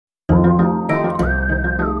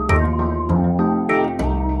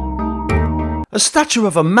A statue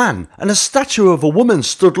of a man and a statue of a woman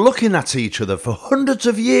stood looking at each other for hundreds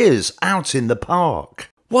of years out in the park.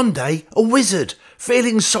 One day, a wizard,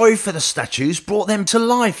 feeling sorry for the statues, brought them to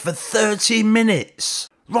life for 30 minutes.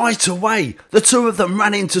 Right away, the two of them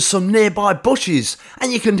ran into some nearby bushes,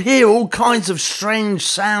 and you can hear all kinds of strange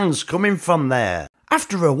sounds coming from there.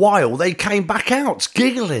 After a while, they came back out,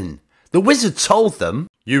 giggling. The wizard told them,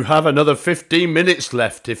 "You have another 15 minutes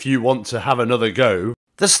left if you want to have another go."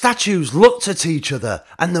 The statues looked at each other,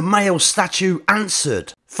 and the male statue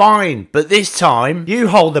answered, "Fine, but this time, you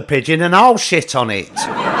hold the pigeon and I'll shit on it."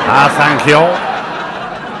 "Ah, thank you."